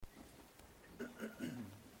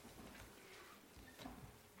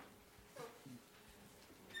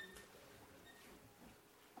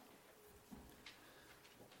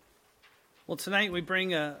Well, tonight we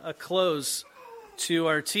bring a close to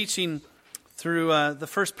our teaching through the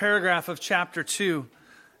first paragraph of chapter 2.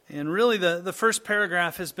 And really the first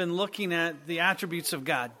paragraph has been looking at the attributes of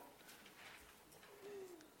God.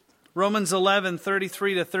 Romans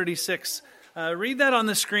 11:33 to 36. Read that on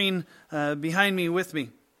the screen behind me with me.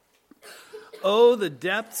 Oh, the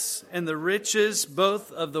depths and the riches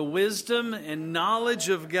both of the wisdom and knowledge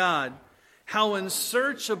of God. How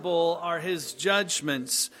unsearchable are his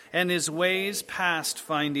judgments and his ways past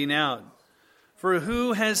finding out. For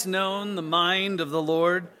who has known the mind of the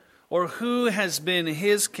Lord, or who has been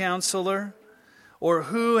his counselor, or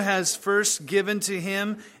who has first given to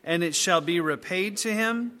him, and it shall be repaid to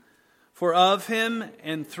him? For of him,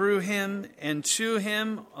 and through him, and to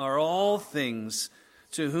him are all things,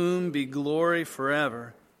 to whom be glory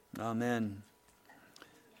forever. Amen.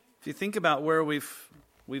 If you think about where we've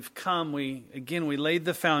come, we laid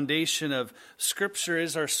the foundation of Scripture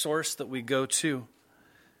is our source that we go to.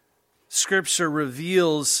 Scripture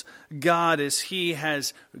reveals God as he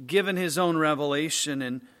has given his own revelation,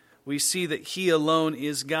 and we see that he alone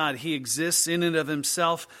is God. He exists in and of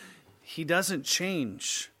himself. He doesn't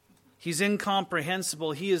change. He's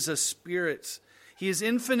incomprehensible. He is a spirit. He is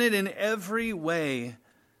infinite in every way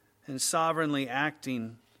and sovereignly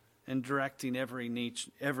acting and directing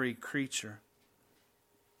every creature.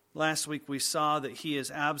 Last week we saw that he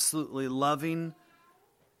is absolutely loving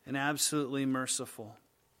and absolutely merciful.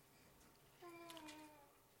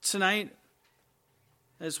 Tonight,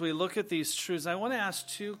 as we look at these truths, I want to ask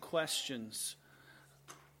two questions.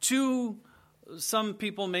 Some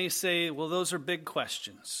people may say, well, those are big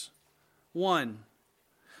questions. One,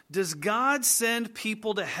 does God send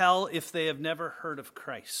people to hell if they have never heard of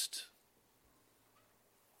Christ?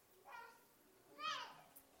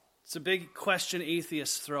 It's a big question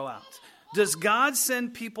atheists throw out. Does God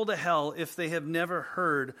send people to hell if they have never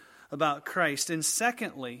heard about Christ? And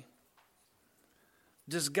secondly,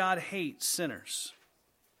 does God hate sinners?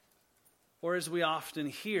 Or as we often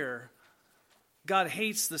hear, God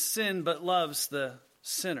hates the sin but loves the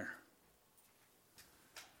sinner.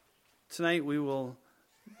 Tonight we will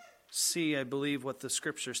see, I believe, what the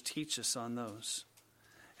Scriptures teach us on those.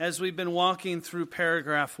 As we've been walking through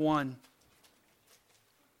paragraph 1,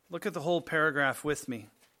 look at the whole paragraph with me.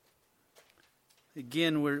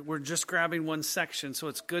 Again, we're just grabbing one section, so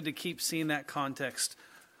it's good to keep seeing that context.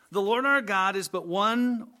 The Lord our God is but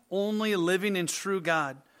one only living and true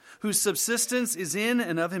God, whose subsistence is in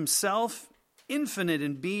and of himself, infinite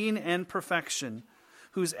in being and perfection,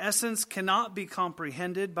 whose essence cannot be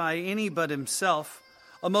comprehended by any but himself,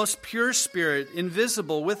 a most pure spirit,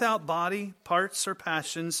 invisible, without body, parts, or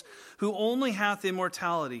passions, who only hath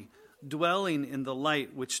immortality, dwelling in the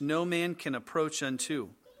light which no man can approach unto.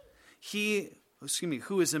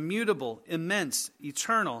 Who is immutable, immense,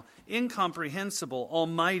 eternal, incomprehensible,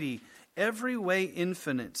 almighty, every way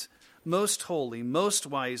infinite, most holy, most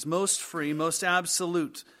wise, most free, most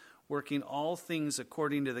absolute, working all things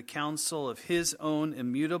according to the counsel of his own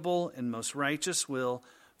immutable and most righteous will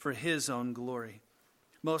for his own glory.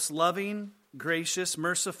 Most loving, gracious,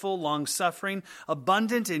 merciful, long-suffering,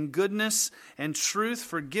 abundant in goodness and truth,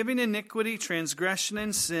 forgiving iniquity, transgression,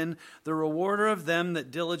 and sin, the rewarder of them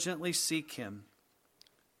that diligently seek him.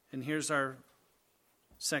 And here's our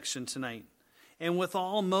section tonight. And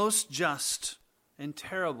withal most just and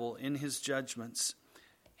terrible in his judgments,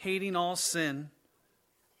 hating all sin,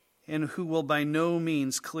 and who will by no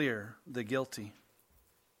means clear the guilty.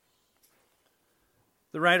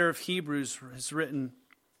 The writer of Hebrews has written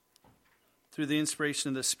through the inspiration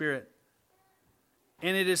of the Spirit,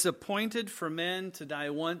 and it is appointed for men to die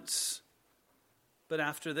once, but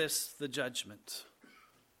after this, the judgment.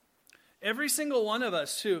 Every single one of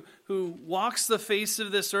us who walks the face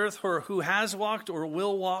of this earth, or who has walked or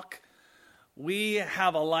will walk, we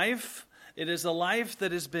have a life. It is a life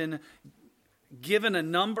that has been given a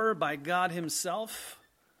number by God himself.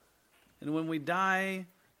 And when we die,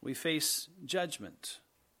 we face judgment.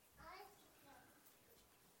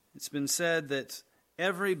 It's been said that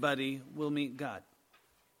everybody will meet God,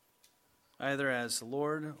 either as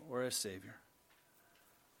Lord or as Savior.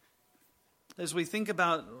 As we think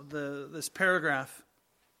about this paragraph,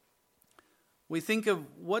 we think of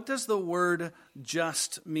what does the word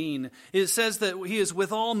just mean? It says that he is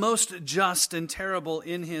withal most just and terrible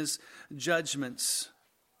in his judgments.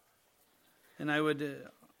 And I would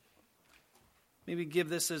maybe give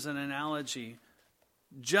this as an analogy.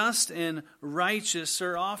 Just and righteous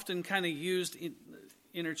are often kind of used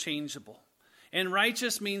interchangeable. And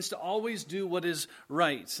righteous means to always do what is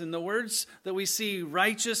right. And the words that we see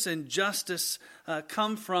righteous and justice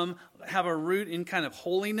have a root in kind of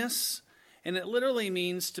holiness. And it literally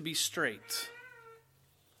means to be straight.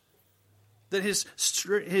 That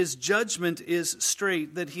his judgment is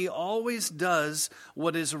straight, that he always does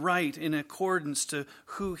what is right in accordance to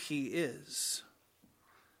who he is.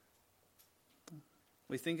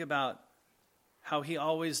 We think about how he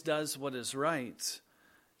always does what is right.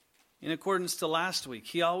 In accordance to last week,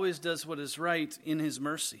 he always does what is right in his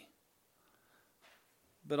mercy.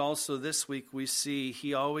 But also this week we see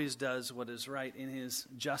he always does what is right in his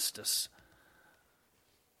justice.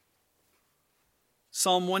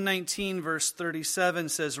 Psalm 119 verse 37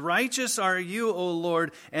 says, "Righteous are you, O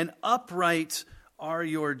Lord, and upright are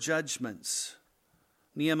your judgments."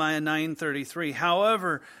 Nehemiah 9:33,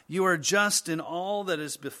 "However, you are just in all that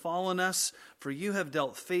has befallen us, for you have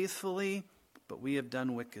dealt faithfully, but we have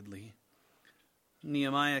done wickedly."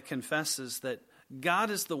 Nehemiah confesses that God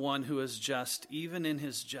is the one who is just, even in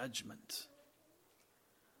his judgment.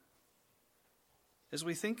 As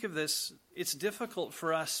we think of this, it's difficult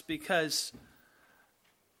for us because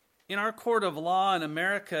in our court of law in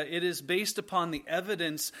America, it is based upon the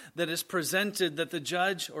evidence that is presented that the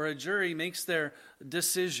judge or a jury makes their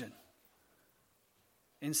decision.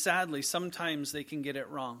 And sadly, sometimes they can get it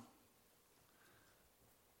wrong.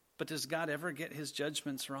 But does God ever get his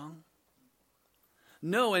judgments wrong?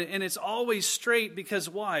 No, and it's always straight because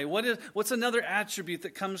why? What's another attribute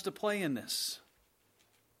that comes to play in this?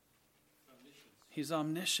 He's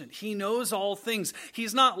omniscient. He knows all things.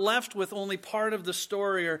 He's not left with only part of the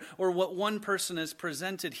story or what one person has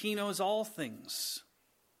presented. He knows all things.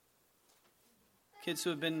 Kids who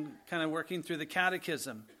have been kind of working through the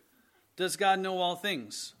catechism. Does God know all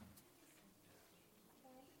things?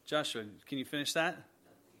 Joshua, can you finish that?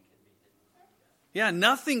 Yeah,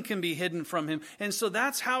 nothing can be hidden from him. And so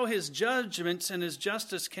that's how his judgments and his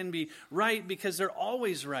justice can be right, because they're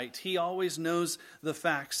always right. He always knows the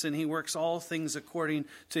facts, and he works all things according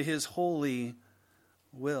to his holy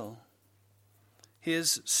will.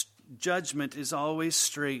 His judgment is always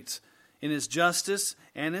straight. In his justice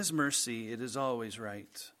and his mercy, it is always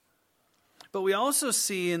right. But we also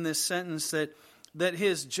see in this sentence that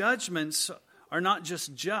his judgments are not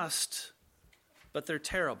just, but they're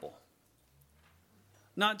terrible.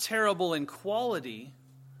 Not terrible in quality,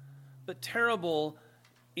 but terrible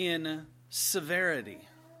in severity.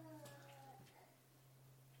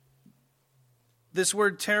 This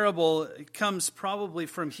word terrible comes probably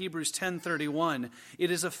from Hebrews 10:31.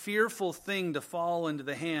 It is a fearful thing to fall into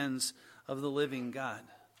the hands of the living God.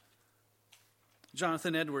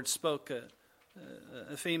 Jonathan Edwards spoke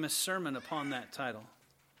a famous sermon upon that title.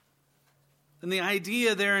 And the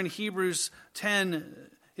idea there in Hebrews 10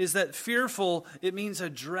 is that fearful, it means a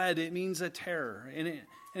dread, it means a terror. And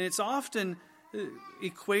it's often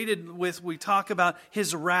equated with, we talk about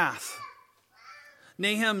his wrath.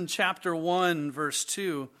 Nahum chapter 1 verse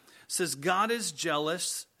 2 says, "God is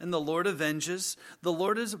jealous and the Lord avenges. The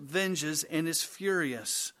Lord avenges and is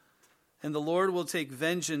furious. And the Lord will take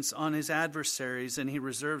vengeance on his adversaries, and he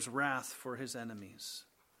reserves wrath for his enemies."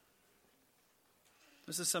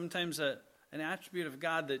 This is sometimes an attribute of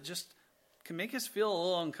God that just can make us feel a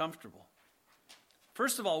little uncomfortable.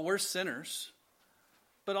 First of all, we're sinners.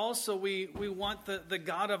 But also we want the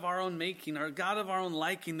God of our own making, our God of our own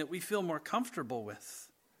liking, that we feel more comfortable with.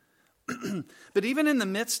 But even in the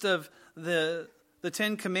midst of the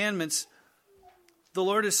Ten Commandments, the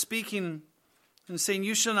Lord is speaking and saying,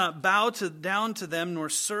 "You shall not bow down to them nor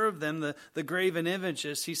serve them," the graven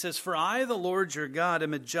images. He says, "For I, the Lord your God,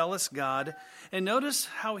 am a jealous God." And notice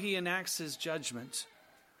how he enacts his judgment.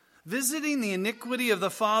 "Visiting the iniquity of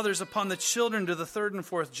the fathers upon the children to the third and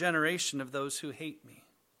fourth generation of those who hate me."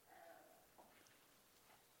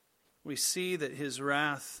 We see that his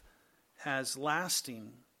wrath has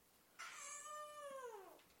lasting.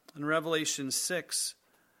 In Revelation 6,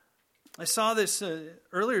 I saw this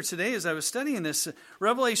earlier today as I was studying this.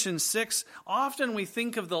 Revelation 6, often we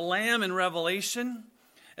think of the Lamb in Revelation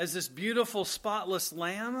as this beautiful, spotless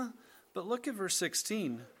Lamb. But look at verse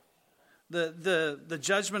 16. The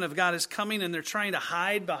judgment of God is coming, and they're trying to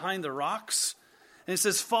hide behind the rocks. And it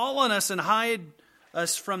says, "Fall on us and hide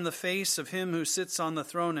us from the face of him who sits on the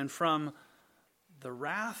throne and from the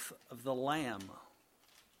wrath of the Lamb."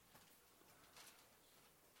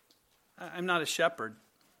 I'm not a shepherd,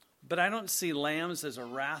 but I don't see lambs as a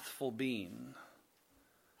wrathful being.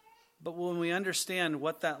 But when we understand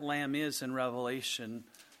what that lamb is in Revelation,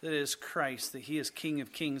 that is Christ, that he is King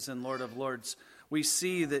of kings and Lord of lords, we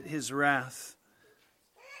see that his wrath.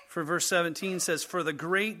 For verse 17 says, "For the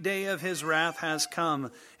great day of his wrath has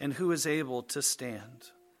come, and who is able to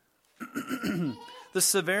stand?" The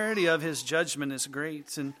severity of his judgment is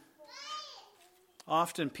great. And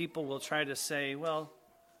often people will try to say, well,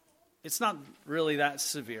 it's not really that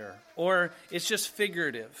severe, or it's just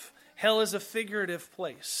figurative. Hell is a figurative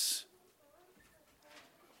place.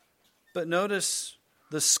 But notice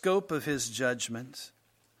the scope of his judgment,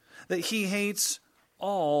 that he hates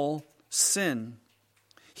all sin.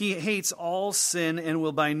 He hates all sin and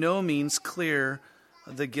will by no means clear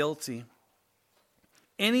the guilty.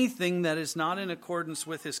 Anything that is not in accordance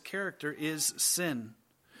with his character is sin.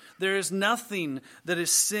 There is nothing that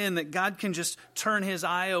is sin that God can just turn his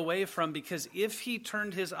eye away from, because if he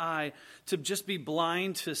turned his eye to just be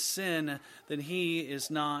blind to sin, then he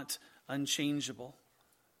is not unchangeable.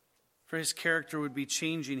 For his character would be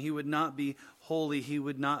changing. He would not be holy. He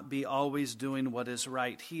would not be always doing what is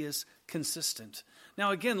right. He is consistent.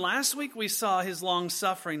 Now again, last week we saw his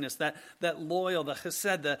long-sufferingness, that loyal, the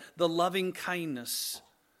chesed, the loving kindness,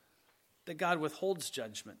 that God withholds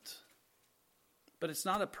judgment. But it's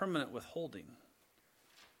not a permanent withholding.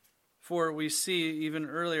 For we see even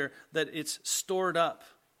earlier that it's stored up,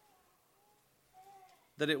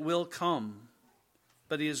 that it will come,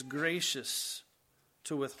 but he is gracious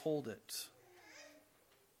to withhold it.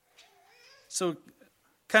 So,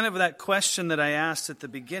 kind of that question that I asked at the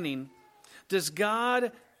beginning, does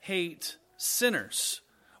God hate sinners,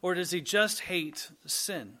 or does he just hate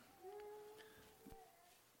sin?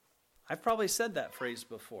 I've probably said that phrase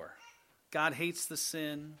before. God hates the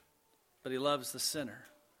sin, but he loves the sinner.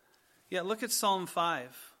 Yet look at Psalm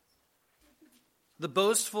 5. The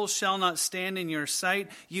boastful shall not stand in your sight.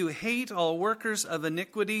 You hate all workers of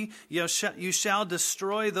iniquity. You shall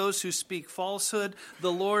destroy those who speak falsehood.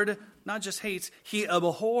 The Lord not just hates, he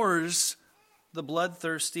abhors the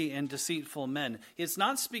bloodthirsty and deceitful men. It's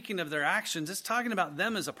not speaking of their actions. It's talking about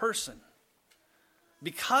them as a person.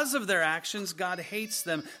 Because of their actions, God hates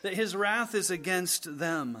them, that his wrath is against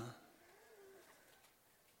them.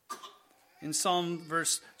 In Psalm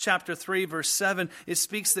chapter 3, verse 7, it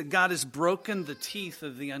speaks that God has broken the teeth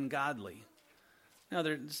of the ungodly. Now,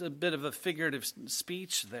 there's a bit of a figurative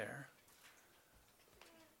speech there.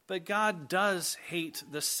 But God does hate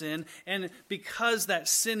the sin, and because that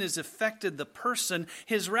sin has affected the person,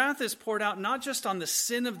 his wrath is poured out not just on the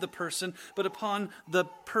sin of the person, but upon the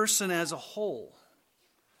person as a whole.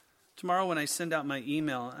 Tomorrow when I send out my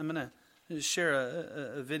email, I'm going to share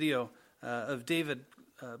a video of David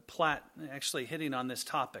Platt actually hitting on this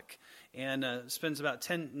topic, and spends about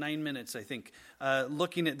 9 minutes, I think,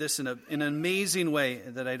 looking at this in an amazing way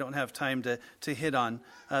that I don't have time to hit on,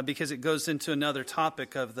 because it goes into another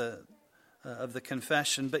topic of the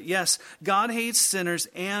confession. But yes, God hates sinners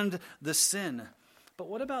and the sin. But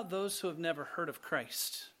what about those who have never heard of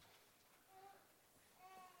Christ?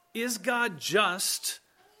 Is God just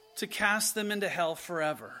to cast them into hell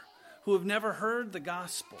forever, who have never heard the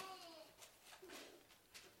gospel?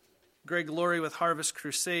 Greg Laurie with Harvest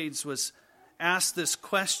Crusades was asked this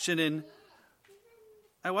question, and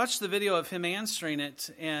I watched the video of him answering it,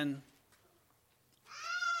 and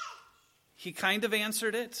he kind of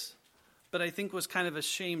answered it, but I think was kind of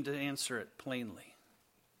ashamed to answer it plainly.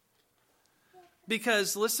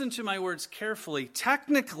 Because, listen to my words carefully,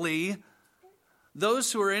 technically,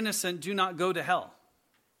 those who are innocent do not go to hell.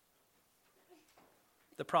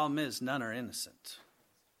 The problem is, none are innocent.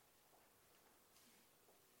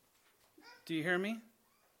 Do you hear me?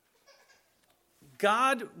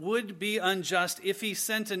 God would be unjust if he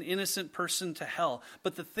sent an innocent person to hell.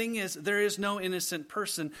 But the thing is, there is no innocent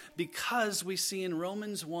person, because we see in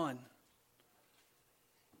Romans 1,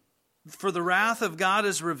 for the wrath of God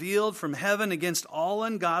is revealed from heaven against all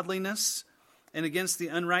ungodliness and against the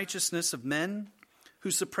unrighteousness of men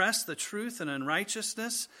who suppress the truth and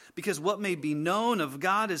unrighteousness, because what may be known of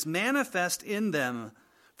God is manifest in them,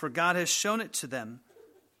 for God has shown it to them.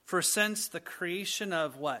 For since the creation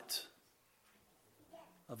of what?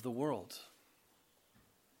 Of the world.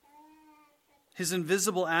 His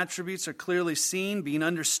invisible attributes are clearly seen, being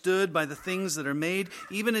understood by the things that are made,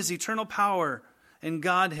 even his eternal power and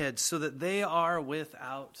Godhead, so that they are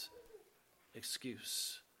without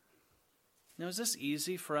excuse. Now, is this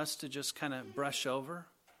easy for us to just kind of brush over?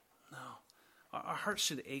 No. Our hearts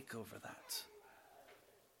should ache over that.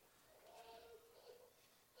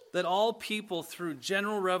 That all people, through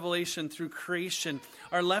general revelation, through creation,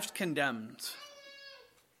 are left condemned.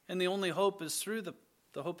 And the only hope is through the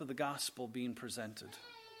hope of the gospel being presented.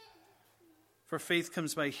 For faith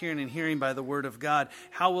comes by hearing, and hearing by the word of God.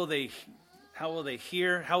 How will they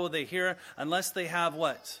hear? How will they hear unless they have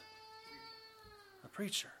what? A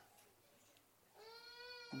preacher.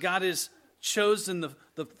 God has chosen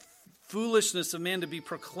the foolishness of man to be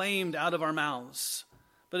proclaimed out of our mouths.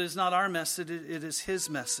 But it is not our message, it is his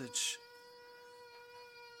message.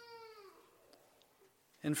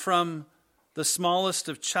 And from the smallest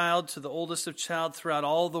of child to the oldest of child throughout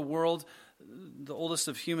all the world, the oldest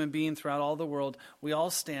of human being throughout all the world, we all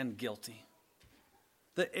stand guilty.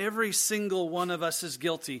 That every single one of us is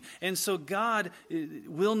guilty. And so God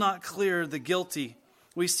will not clear the guilty.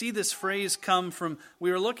 We see this phrase come from,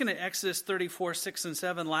 we were looking at Exodus 34, 6 and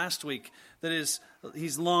 7 last week. That is,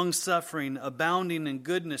 he's long-suffering, abounding in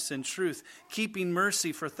goodness and truth, keeping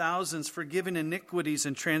mercy for thousands, forgiving iniquities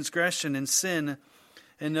and transgression and sin.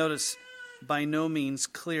 And notice, by no means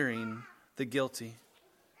clearing the guilty.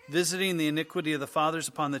 Visiting the iniquity of the fathers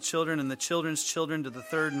upon the children and the children's children to the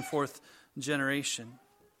third and fourth generation.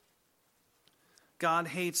 God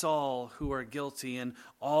hates all who are guilty, and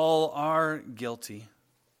all are guilty.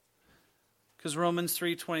 Because Romans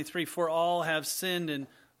 3:23, for all have sinned and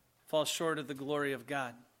fall short of the glory of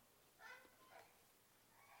God.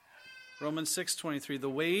 Romans 6:23, the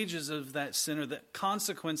wages of that sin, or the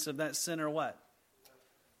consequence of that sin, are what?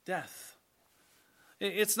 Death.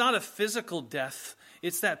 It's not a physical death.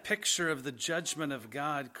 It's that picture of the judgment of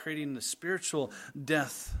God creating the spiritual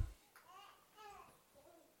death.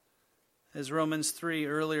 As Romans 3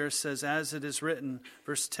 earlier says, as it is written,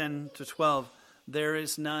 verse 10 to 12, there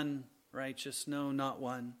is none righteous, no, not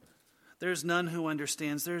one. There's none who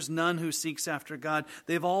understands. There's none who seeks after God.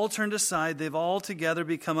 They've all turned aside. They've all together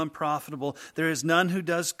become unprofitable. There is none who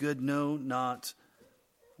does good, no, not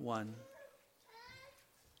one.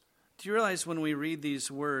 Do you realize when we read these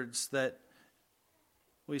words that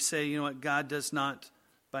we say, you know what, God does not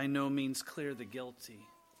by no means clear the guilty?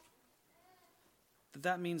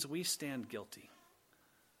 That means we stand guilty.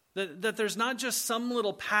 That there's not just some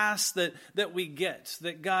little pass that we get,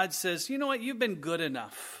 that God says, you know what, you've been good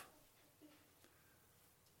enough.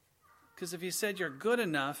 Because if he said you're good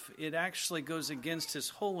enough, it actually goes against his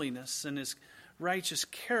holiness and his righteous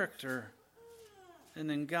character. And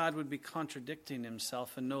then God would be contradicting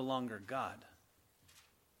himself and no longer God.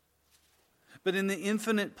 But in the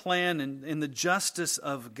infinite plan and in the justice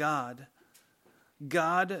of God,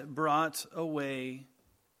 God brought a way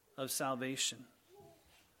of salvation.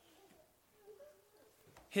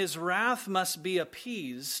 His wrath must be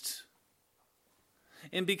appeased.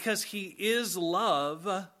 And because he is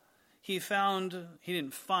love, he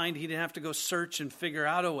didn't have to go search and figure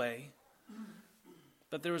out a way.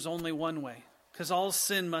 But there was only one way. Because all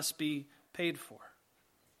sin must be paid for.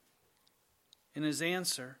 And his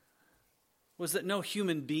answer was that no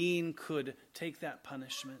human being could take that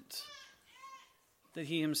punishment. That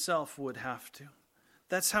he himself would have to.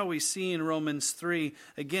 That's how we see in Romans 3.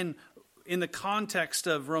 Again, in the context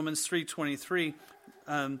of Romans 3:23,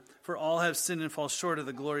 for all have sinned and fall short of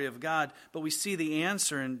the glory of God. But we see the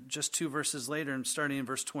answer in just 2 verses later, and starting in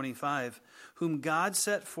verse 25. Whom God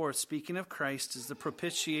set forth, speaking of Christ, as the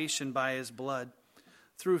propitiation by his blood,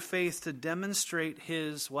 through faith to demonstrate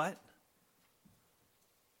his what?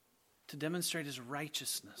 To demonstrate his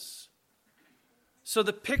righteousness. So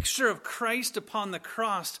the picture of Christ upon the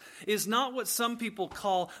cross is not what some people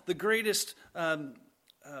call the greatest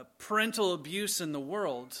parental abuse in the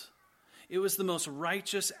world. It was the most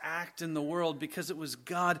righteous act in the world because it was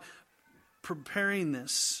God preparing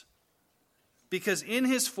this. Because in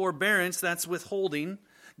his forbearance, that's withholding,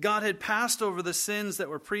 God had passed over the sins that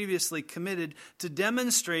were previously committed to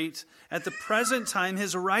demonstrate at the present time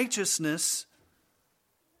his righteousness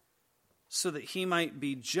so that he might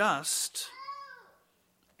be just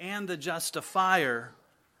and the justifier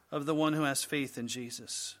of the one who has faith in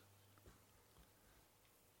Jesus.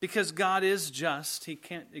 Because God is just, he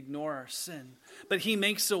can't ignore our sin. But he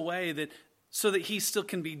makes a way so that he still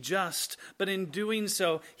can be just. But in doing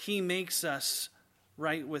so, he makes us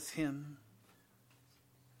right with him.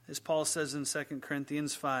 As Paul says in 2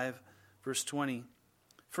 Corinthians 5, verse 20,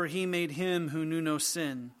 for he made him who knew no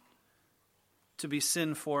sin to be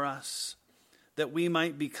sin for us, that we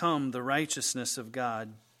might become the righteousness of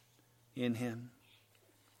God in him.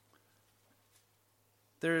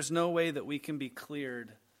 There is no way that we can be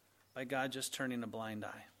cleared by God just turning a blind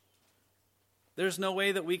eye. There's no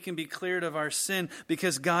way that we can be cleared of our sin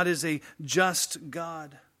because God is a just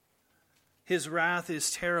God. His wrath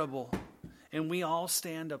is terrible, and we all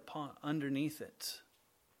stand underneath it.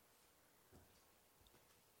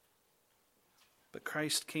 But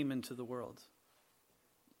Christ came into the world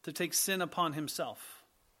to take sin upon himself,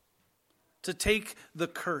 to take the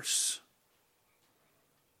curse.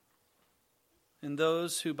 And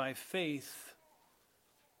those who by faith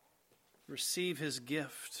receive his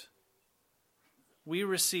gift, we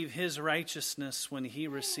receive his righteousness when he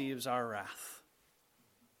receives our wrath.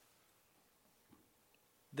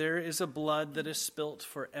 There is a blood that is spilt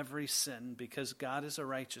for every sin because God is a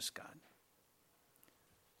righteous God.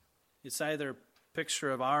 It's either a picture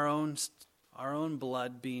of our own our own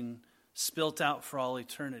blood being spilt out for all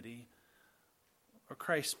eternity, or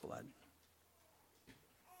Christ's blood.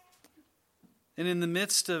 And in the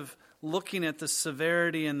midst of looking at the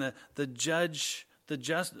severity and the just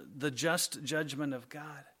judgment of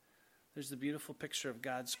God, there's the beautiful picture of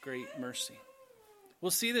God's great mercy.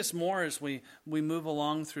 We'll see this more as we move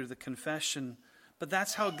along through the confession, but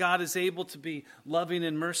that's how God is able to be loving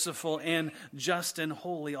and merciful and just and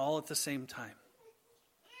holy all at the same time.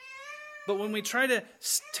 But when we try to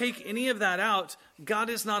take any of that out, God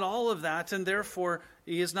is not all of that, and therefore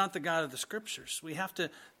He is not the God of the Scriptures. We have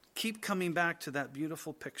to keep coming back to that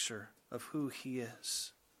beautiful picture of who He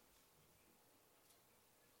is.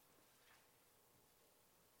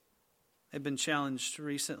 I've been challenged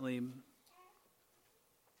recently.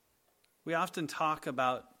 We often talk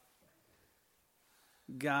about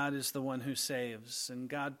God is the one who saves, and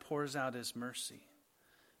God pours out His mercy.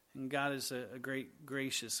 And God is a great,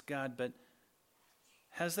 gracious God, but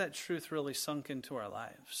has that truth really sunk into our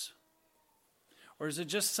lives? Or is it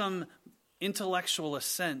just some intellectual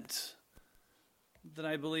assent that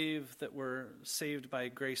I believe that we're saved by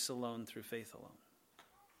grace alone through faith alone?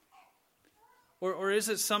 Or is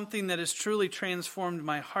it something that has truly transformed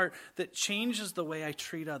my heart that changes the way I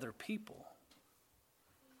treat other people?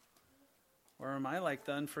 Or am I like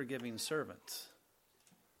the unforgiving servant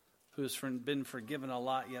who's been forgiven a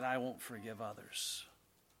lot, yet I won't forgive others?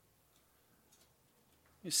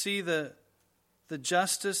 You see, the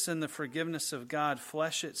justice and the forgiveness of God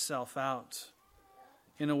flesh itself out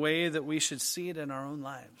in a way that we should see it in our own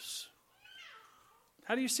lives.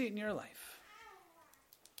 How do you see it in your life?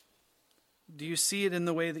 Do you see it in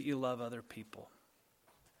the way that you love other people?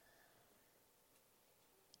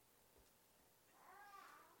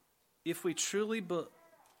 If we truly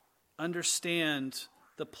understand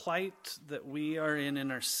the plight that we are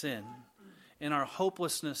in our sin, and our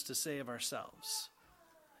hopelessness to save ourselves,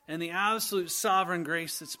 and the absolute sovereign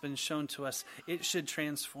grace that's been shown to us, it should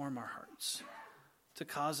transform our hearts to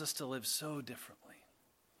cause us to live so differently.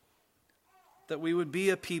 That we would be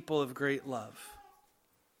a people of great love.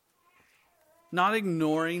 Not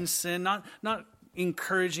ignoring sin, not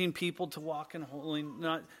encouraging people to walk in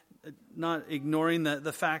holiness, not ignoring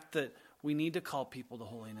the fact that we need to call people to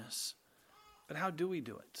holiness. But how do we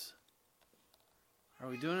do it? Are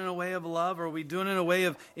we doing it in a way of love? Are we doing it in a way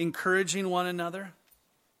of encouraging one another?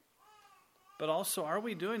 But also, are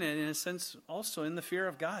we doing it in a sense also in the fear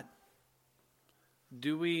of God?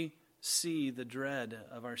 Do we see the dread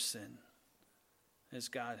of our sin as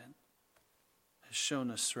God has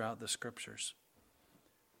shown us throughout the Scriptures?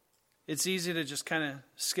 It's easy to just kind of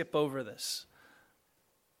skip over this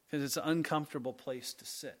because it's an uncomfortable place to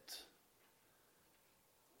sit.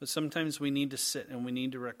 But sometimes we need to sit and we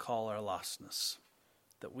need to recall our lostness,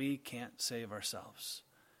 that we can't save ourselves,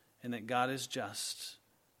 and that God is just.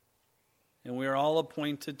 And we are all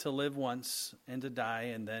appointed to live once and to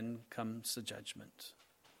die, and then comes the judgment.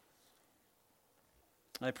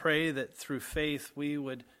 I pray that through faith we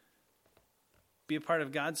would be a part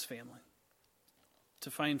of God's family, to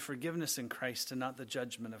find forgiveness in Christ and not the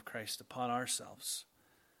judgment of Christ upon ourselves.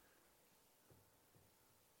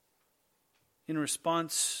 In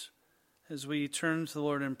response, as we turn to the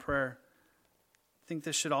Lord in prayer, I think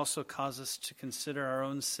this should also cause us to consider our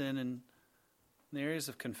own sin in the areas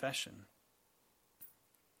of confession.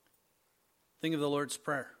 Think of the Lord's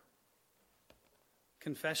Prayer.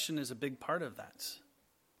 Confession is a big part of that.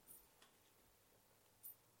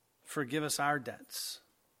 Forgive us our debts.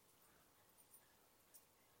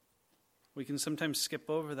 We can sometimes skip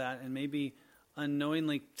over that and maybe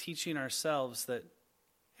unknowingly teaching ourselves that,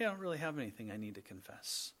 hey, I don't really have anything I need to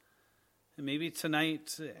confess. And maybe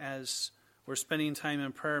tonight, as we're spending time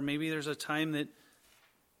in prayer, maybe there's a time that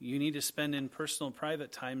you need to spend in personal,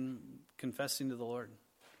 private time confessing to the Lord.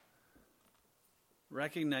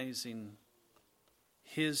 Recognizing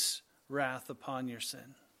His wrath upon your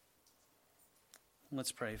sin.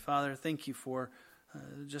 Let's pray. Father, thank you for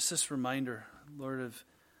just this reminder, Lord,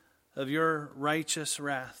 of your righteous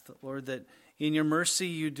wrath, Lord, that in your mercy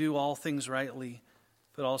you do all things rightly,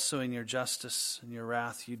 but also in your justice and your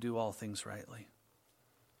wrath you do all things rightly.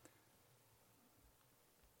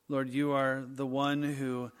 Lord, you are the one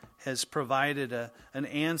who has provided an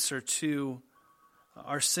answer to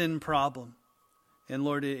our sin problem. And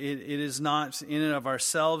Lord, it is not in and of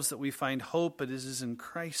ourselves that we find hope, but it is in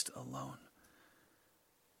Christ alone.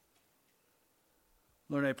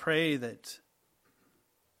 Lord, I pray that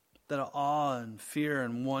awe and fear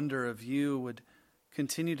and wonder of you would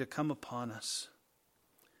continue to come upon us.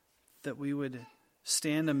 That we would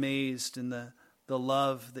stand amazed in the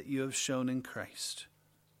love that you have shown in Christ.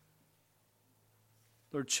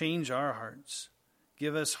 Lord, change our hearts.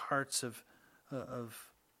 Give us hearts of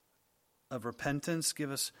repentance.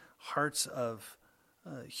 Give us hearts of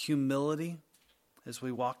humility as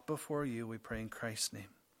we walk before you. We pray in Christ's name.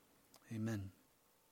 Amen.